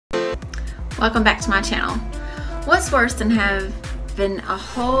Welcome back to my channel. What's worse than having a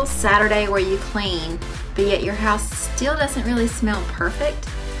whole Saturday where you clean, but yet your house still doesn't really smell perfect?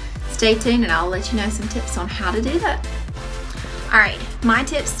 Stay tuned and I'll let you know some tips on how to do that. Alright, my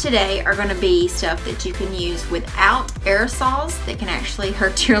tips today are going to be stuff that you can use without aerosols that can actually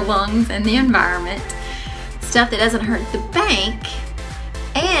hurt your lungs and the environment, stuff that doesn't hurt the bank,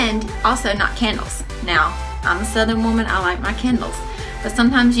 and also not candles. Now, I'm a southern woman, I like my candles, but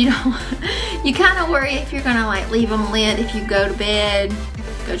sometimes you don't, you kind of worry if you're gonna like leave them lit if you go to bed,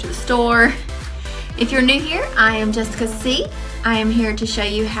 go to the store. If you're new here, I am Jessica C. I am here to show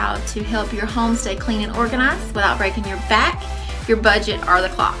you how to help your home stay clean and organized without breaking your back, your budget, or the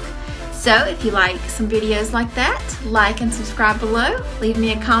clock. So if you like some videos like that, like and subscribe below, leave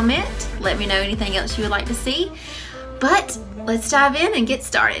me a comment, let me know anything else you would like to see. But let's dive in and get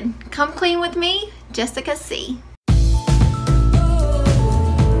started. Come clean with me, Jessica C.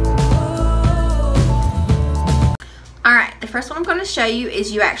 Alright, the first one I'm going to show you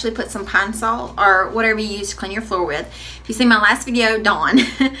is you actually put some Pine Sol or whatever you use to clean your floor with. If you see my last video, Dawn.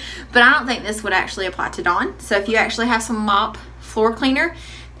 But I don't think this would actually apply to Dawn. So if you actually have some mop floor cleaner,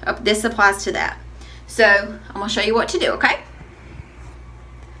 this applies to that. So I'm going to show you what to do, okay?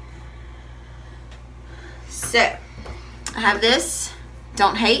 So I have this.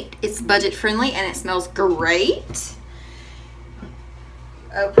 Don't hate. It's budget friendly and it smells great.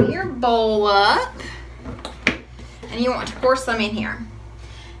 Open your bowl up. And you want to pour some in here.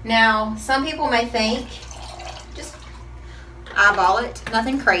 Now, some people may think, just eyeball it,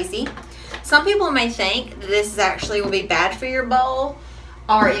 nothing crazy. Some people may think that this actually will be bad for your bowl,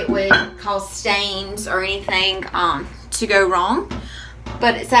 or it would cause stains or anything to go wrong.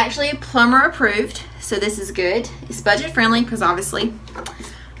 But it's actually plumber approved, so this is good. It's budget friendly because obviously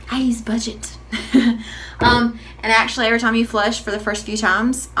I use budget. And actually every time you flush for the first few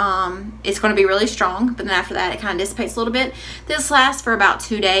times, it's going to be really strong, but then after that it kind of dissipates a little bit. This lasts for about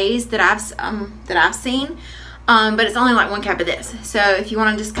 2 days that I've seen, but it's only like 1 cup of this. So if you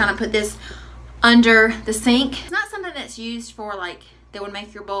want to just kind of put this under the sink, it's not something that's used for like that would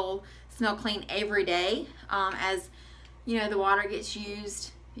make your bowl smell clean every day. As you know, the water gets used,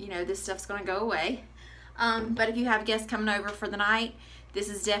 you know, this stuff's going to go away. But if you have guests coming over for the night, this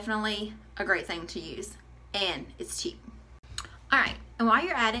is definitely a great thing to use. And it's cheap. Alright, and while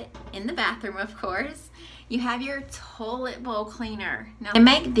you're at it, in the bathroom of course, you have your toilet bowl cleaner. Now, they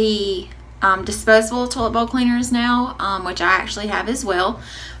make the disposable toilet bowl cleaners now, which I actually have as well,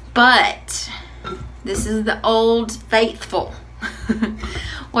 but this is the Old Faithful.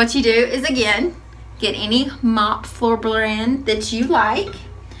 What you do is, again, get any mop floor brand that you like,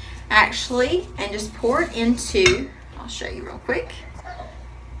 actually, and just pour it into, I'll show you real quick.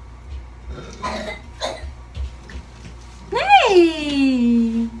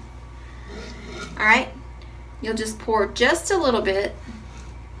 Hey! Alright, you'll just pour just a little bit,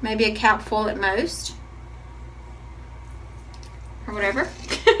 maybe a cupful at most, or whatever.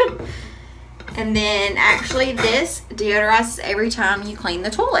 And then actually this deodorizes every time you clean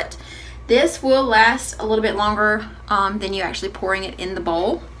the toilet. This will last a little bit longer than you actually pouring it in the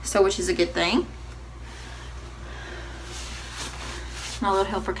bowl, so which is a good thing. My little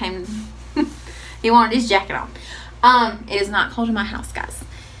helper came. He wanted his jacket on. It is not cold in my house, guys.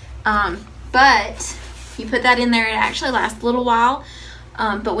 But you put that in there, it actually lasts a little while.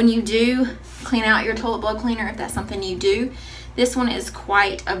 But when you do clean out your toilet bowl cleaner, if that's something you do, this one is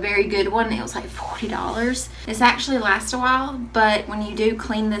quite a very good one. It was like $40. This actually lasts a while, but when you do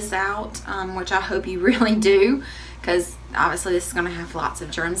clean this out, which I hope you really do, because obviously this is going to have lots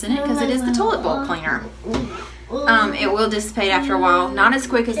of germs in it because it is the toilet bowl cleaner. It will dissipate after a while. Not as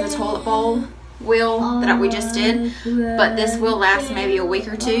quick as the toilet bowl will that we just did, but this will last maybe a week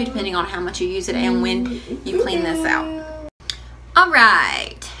or two depending on how much you use it and when you clean this out.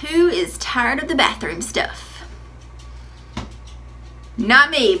 Alright, who is tired of the bathroom stuff?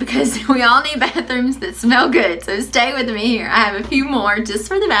 Not me, because we all need bathrooms that smell good, so stay with me here. I have a few more just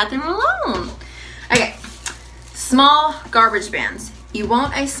for the bathroom alone. Okay, small garbage bins. You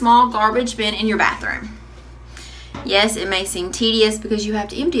want a small garbage bin in your bathroom. Yes, it may seem tedious because you have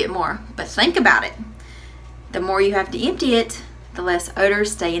to empty it more, but think about it. The more you have to empty it, the less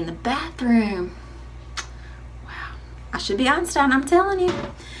odors stay in the bathroom. Wow, I should be Einstein, I'm telling you.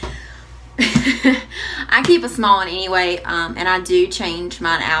 I keep a small one anyway, and I do change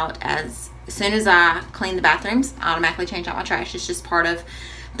mine out as soon as I clean the bathrooms. I automatically change out my trash. It's just part of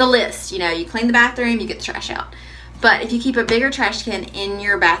the list. You know, you clean the bathroom, you get the trash out. But if you keep a bigger trash can in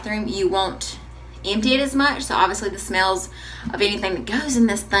your bathroom, you won't empty it as much, so obviously the smells of anything that goes in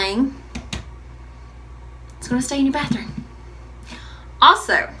this thing, it's going to stay in your bathroom.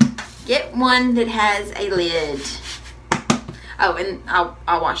 Also, get one that has a lid. Oh, and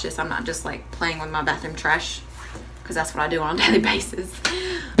I'll watch this. I'm not just like playing with my bathroom trash, because that's what I do on a daily basis.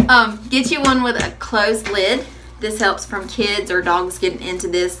 Get you one with a closed lid. This helps from kids or dogs getting into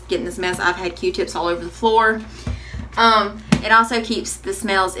this, getting this mess. I've had Q-tips all over the floor. It also keeps the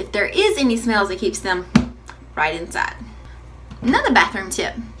smells, if there is any smells, it keeps them right inside. Another bathroom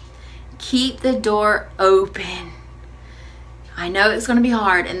tip, keep the door open. I know it's gonna be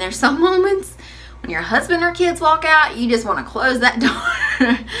hard, and there's some moments when your husband or kids walk out, you just wanna close that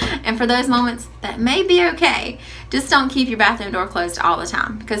door. And for those moments, that may be okay. Just don't keep your bathroom door closed all the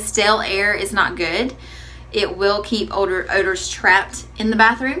time, because stale air is not good. It will keep odors trapped in the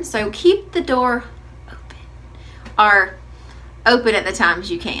bathroom, so keep the door open, or open at the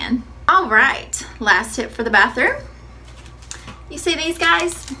times you can. All right, last tip for the bathroom. You see these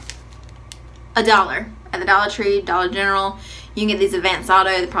guys? $1 at the Dollar Tree, Dollar General. You can get these Advanced Auto,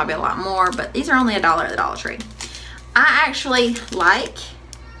 they're probably a lot more, but these are only $1 at the Dollar Tree. I actually like,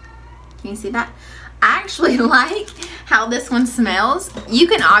 can you see that? I actually like how this one smells. You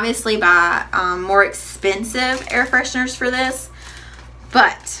can obviously buy more expensive air fresheners for this,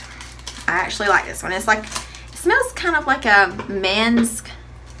 but I actually like this one. It's like, it smells kind of like a man's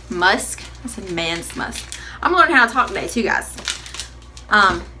musk. I said man's musk. I'm learning how to talk today too, guys.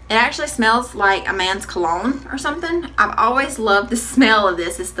 It actually smells like a man's cologne or something. I've always loved the smell of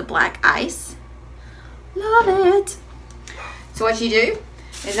this. It's the black ice. Love it. So what you do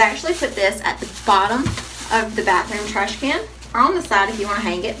is actually put this at the bottom of the bathroom trash can, or on the side if you want to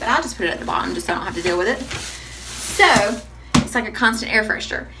hang it, but I'll just put it at the bottom just so I don't have to deal with it. So it's like a constant air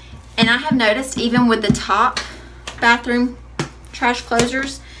freshener. And I have noticed even with the top bathroom trash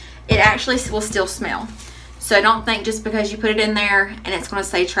closers, it actually will still smell. So don't think just because you put it in there and it's going to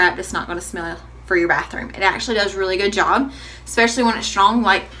stay trapped, it's not going to smell for your bathroom. It actually does a really good job, especially when it's strong.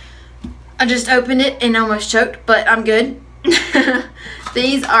 Like, I just opened it and almost choked, but I'm good.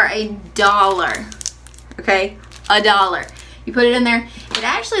 These are $1. Okay, $1. You put it in there. It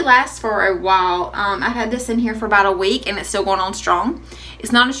actually lasts for a while. I've had this in here for about a week and it's still going on strong.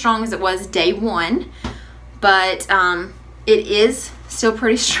 It's not as strong as it was day one, but it is still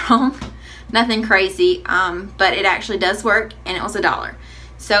pretty strong. Nothing crazy, but it actually does work, and it was $1.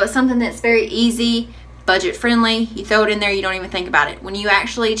 So it's something that's very easy, budget friendly. You throw it in there, you don't even think about it. When you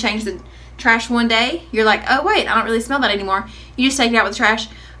actually change the trash one day, you're like, oh wait, I don't really smell that anymore. You just take it out with the trash,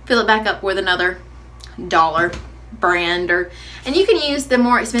 fill it back up with another $1 brand, and you can use the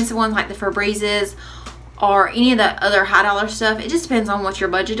more expensive ones like the Febrezes or any of the other high dollar stuff. It just depends on what your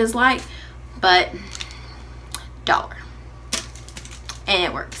budget is like, but $1. And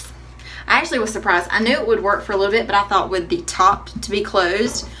it works. I actually was surprised. I knew it would work for a little bit, but I thought with the top to be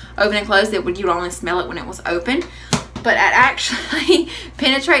closed, open and closed, that you'd only smell it when it was open. But it actually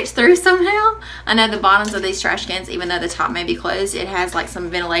penetrates through somehow. I know the bottoms of these trash cans, even though the top may be closed, it has like some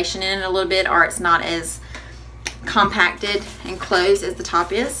ventilation in it a little bit, or it's not as compacted and closed as the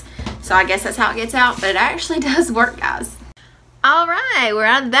top is. So I guess that's how it gets out, but it actually does work, guys. All right, we're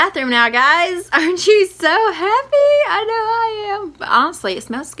out of the bathroom now, guys. Aren't you so happy? I know I am. But honestly, it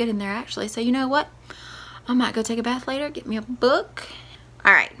smells good in there, actually. So you know what? I might go take a bath later, get me a book.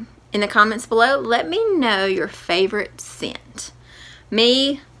 All right, in the comments below, let me know your favorite scent.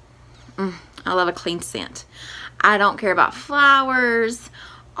 Me, I love a clean scent. I don't care about flowers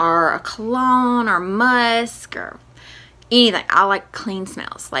or a cologne or musk or anything. I like clean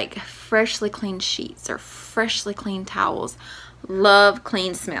smells, like freshly cleaned sheets or freshly cleaned towels. Love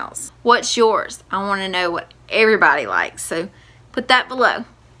clean smells. What's yours? I want to know what everybody likes, so put that below.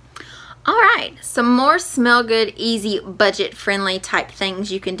 All right, some more smell good, easy, budget friendly type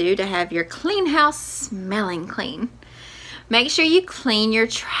things you can do to have your clean house smelling clean. Make sure you clean your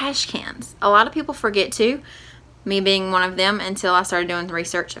trash cans. A lot of people forget to, me being one of them, until I started doing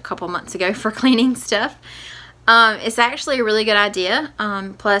research a couple months ago for cleaning stuff. It's actually a really good idea.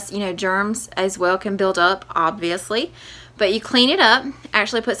 Plus, you know, germs as well can build up, obviously. But you clean it up,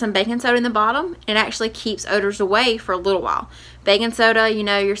 actually put some baking soda in the bottom. It actually keeps odors away for a little while. Baking soda, you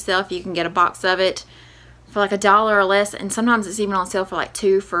know yourself, you can get a box of it for like $1 or less. And sometimes it's even on sale for like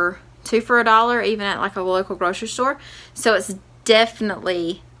two for $1, even at like a local grocery store. So it's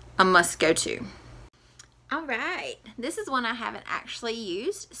definitely a must go to. All right, this is one I haven't actually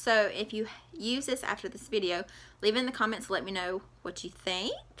used. So if you use this after this video, leave it in the comments, let me know what you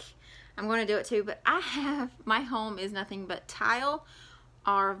think. I'm going to do it too, but my home is nothing but tile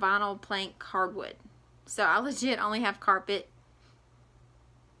or vinyl plank hardwood. So I legit only have carpet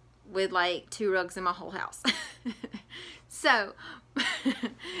with like 2 rugs in my whole house. So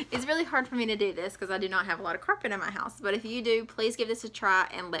it's really hard for me to do this because I do not have a lot of carpet in my house, but if you do, please give this a try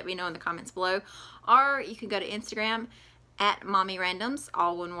and let me know in the comments below, or you can go to Instagram at mommyrandoms,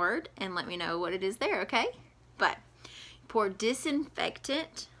 all one word, and let me know what it is there, okay? But pour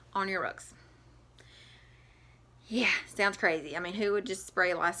disinfectant on your rugs. Yeah, sounds crazy. I mean, who would just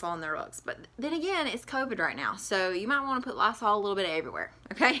spray Lysol on their rugs? But then again, it's COVID right now, so you might want to put Lysol a little bit everywhere,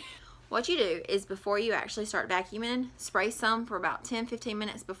 okay? What you do is before you actually start vacuuming, spray some for about 10-15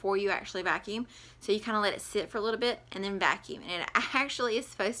 minutes before you actually vacuum. So you kind of let it sit for a little bit and then vacuum. And it actually is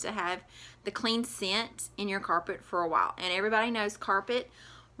supposed to have the clean scent in your carpet for a while. And everybody knows carpet,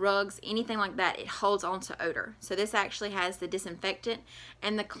 rugs, anything like that, it holds on to odor. So this actually has the disinfectant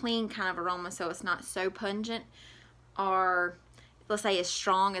and the clean kind of aroma, so it's not so pungent or, let's say, as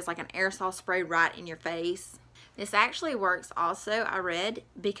strong as like an aerosol spray right in your face. This actually works also, I read,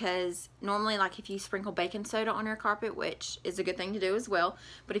 because normally, like, if you sprinkle baking soda on your carpet, which is a good thing to do as well,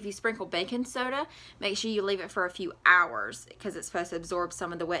 but if you sprinkle baking soda, make sure you leave it for a few hours because it's supposed to absorb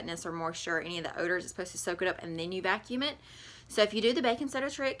some of the wetness or moisture or any of the odors. It's supposed to soak it up and then you vacuum it. So if you do the baking soda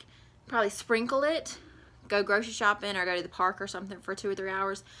trick, probably sprinkle it, go grocery shopping or go to the park or something for 2 or 3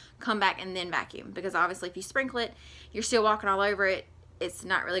 hours, come back and then vacuum, because obviously if you sprinkle it, you're still walking all over it. It's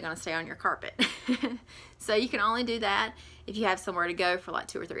not really going to stay on your carpet. So you can only do that if you have somewhere to go for like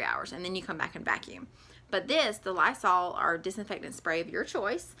 2 or 3 hours, and then you come back and vacuum. But this, the Lysol or disinfectant spray of your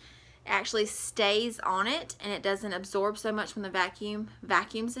choice, actually stays on it and it doesn't absorb so much when the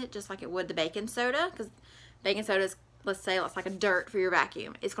vacuums it, just like it would the baking soda, because baking soda is, let's say, it's like a dirt for your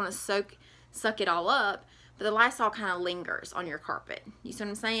vacuum. It's going to suck it all up, but the Lysol kind of lingers on your carpet. You see what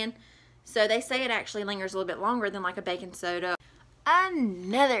I'm saying? So they say it actually lingers a little bit longer than like a baking soda.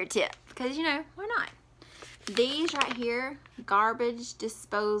 Another tip, because you know, why not? These right here, garbage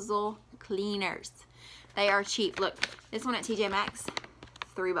disposal cleaners. They are cheap. Look, this one at TJ Maxx,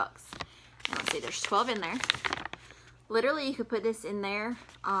 $3. And let's see, there's 12 in there. Literally, you could put this in there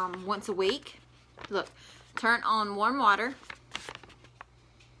once a week. Look, turn on warm water,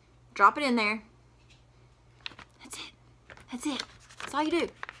 drop it in there. That's it. That's it. That's all you do.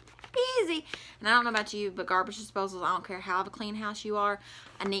 Easy. And I don't know about you, but garbage disposals, I don't care how of a clean house you are,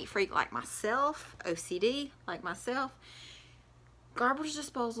 a neat freak like myself, OCD like myself, garbage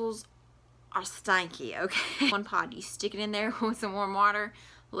disposals are stanky, okay? One pod, you stick it in there with some warm water,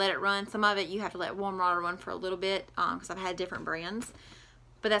 let it run. Some of it you have to let warm water run for a little bit because I've had different brands,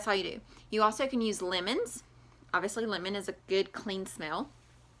 but that's all you do. You also can use lemons. Obviously lemon is a good clean smell.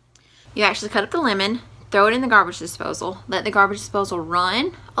 You actually cut up the lemon, throw it in the garbage disposal, let the garbage disposal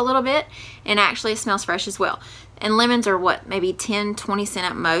run a little bit, and actually it smells fresh as well. And lemons are what, maybe 10-20 cents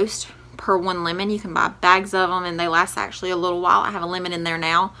at most per one lemon. You can buy bags of them and they last actually a little while. I have a lemon in there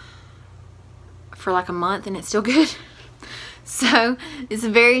now for like a month and it's still good. So it's a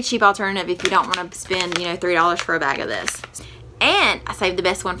very cheap alternative if you don't want to spend, you know, $3 for a bag of this. And I saved the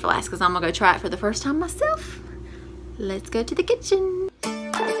best one for last because I'm gonna go try it for the first time myself. Let's go to the kitchen.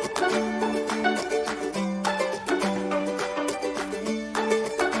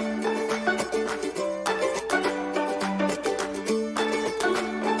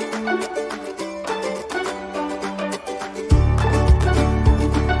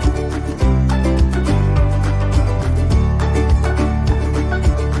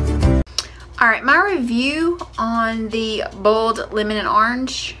 Alright, my review on the bold lemon and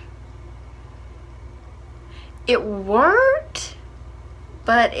orange, it worked,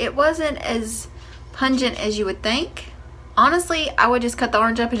 but it wasn't as pungent as you would think. Honestly, I would just cut the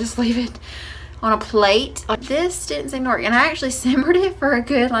orange up and just leave it on a plate. Like, this didn't seem to work, and I actually simmered it for a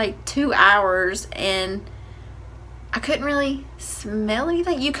good like 2 hours and I couldn't really smell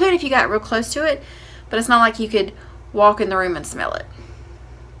anything. You could if you got real close to it, but it's not like you could walk in the room and smell it.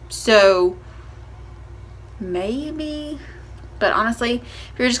 So maybe, but honestly,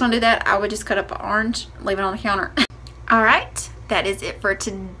 if you're just gonna do that, I would just cut up an orange, leave it on the counter. All right, that is it for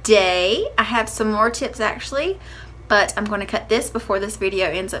today. I have some more tips actually, but I'm going to cut this before this video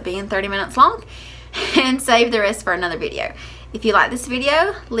ends up being 30 minutes long and save the rest for another video. If you like this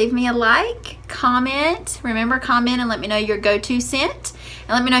video, leave me a like, comment. Remember, comment and let me know your go-to scent,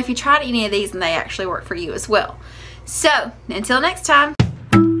 and let me know if you tried any of these and they actually work for you as well. So until next time,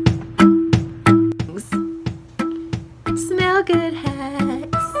 smell good.